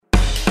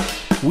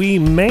we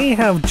may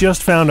have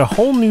just found a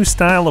whole new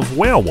style of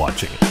whale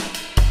watching.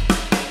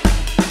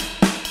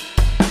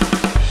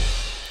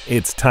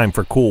 It's time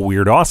for Cool,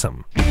 Weird,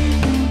 Awesome.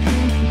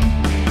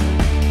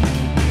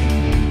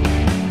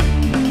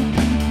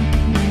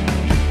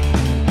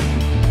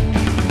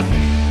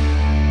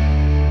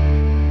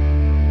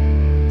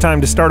 Time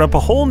to start up a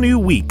whole new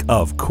week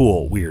of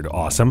Cool, Weird,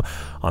 Awesome.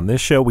 On this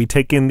show, we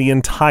take in the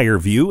entire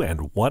view,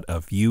 and what a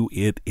view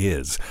it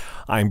is.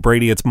 I'm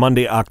Brady. It's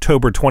Monday,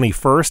 October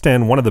 21st,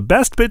 and one of the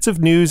best bits of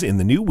news in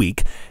the new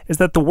week is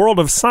that the world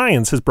of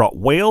science has brought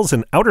whales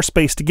and outer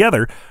space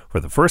together for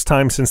the first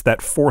time since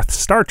that fourth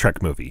Star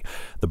Trek movie.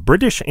 The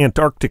British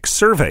Antarctic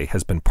Survey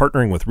has been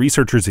partnering with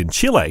researchers in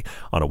Chile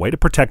on a way to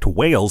protect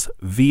whales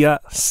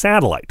via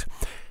satellite.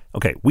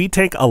 Okay, we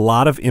take a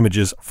lot of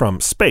images from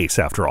space,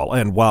 after all,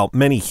 and while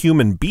many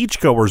human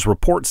beachgoers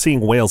report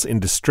seeing whales in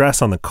distress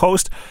on the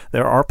coast,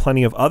 there are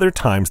plenty of other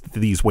times that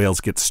these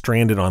whales get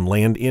stranded on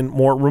land in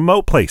more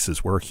remote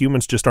places where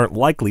humans just aren't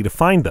likely to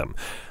find them.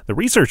 The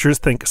researchers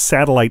think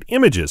satellite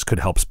images could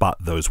help spot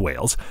those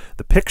whales.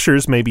 The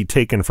pictures may be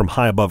taken from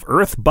high above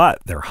Earth, but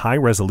they're high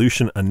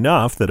resolution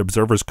enough that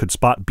observers could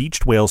spot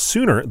beached whales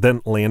sooner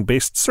than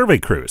land-based survey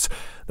crews.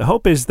 The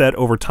hope is that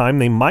over time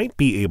they might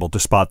be able to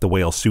spot the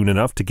whales soon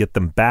enough to get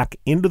them back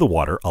into the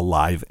water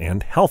alive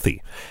and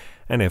healthy.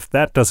 And if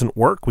that doesn't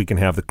work, we can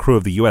have the crew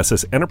of the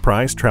USS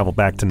Enterprise travel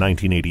back to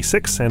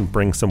 1986 and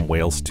bring some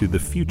whales to the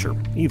future.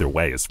 Either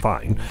way is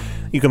fine.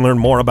 You can learn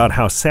more about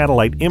how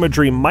satellite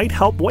imagery might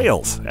help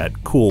whales at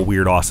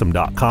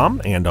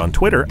coolweirdawesome.com and on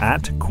Twitter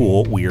at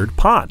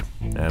coolweirdpod.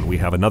 And we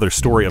have another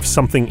story of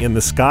something in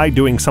the sky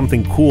doing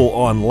something cool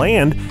on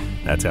land.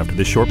 That's after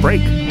this short break.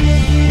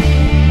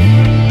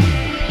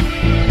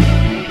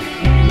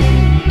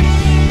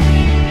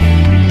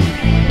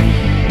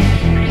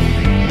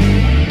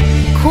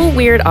 Cool,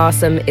 Weird,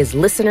 Awesome is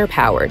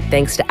listener-powered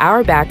thanks to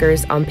our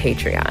backers on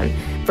Patreon.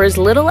 For as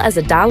little as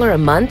 $1 a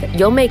month,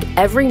 you'll make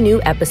every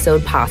new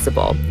episode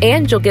possible.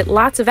 And you'll get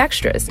lots of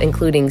extras,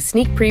 including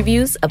sneak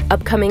previews of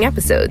upcoming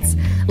episodes.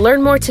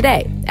 Learn more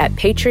today at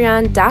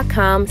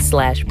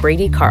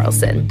patreon.com/Brady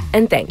Carlson.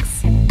 And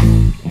thanks.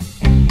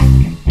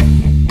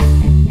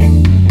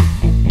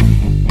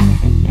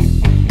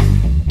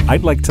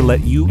 I'd like to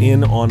let you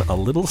in on a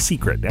little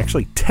secret,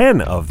 actually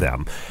 10 of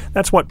them.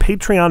 That's what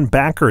Patreon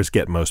backers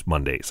get most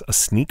Mondays, a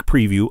sneak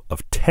preview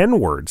of 10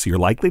 words you're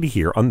likely to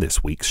hear on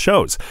this week's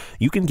shows.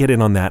 You can get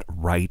in on that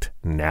right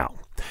now.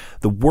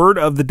 The word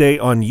of the day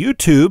on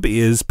YouTube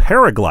is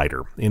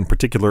paraglider, in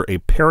particular a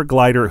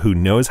paraglider who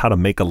knows how to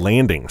make a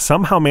landing,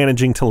 somehow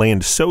managing to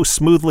land so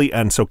smoothly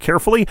and so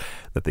carefully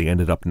that they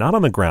ended up not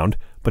on the ground,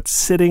 but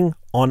sitting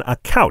on a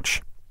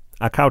couch.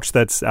 A couch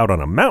that's out on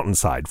a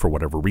mountainside for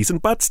whatever reason,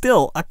 but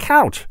still a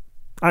couch.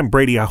 I'm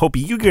Brady. I hope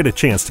you get a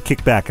chance to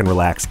kick back and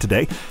relax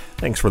today.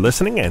 Thanks for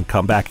listening, and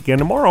come back again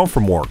tomorrow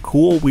for more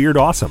Cool, Weird,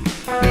 Awesome.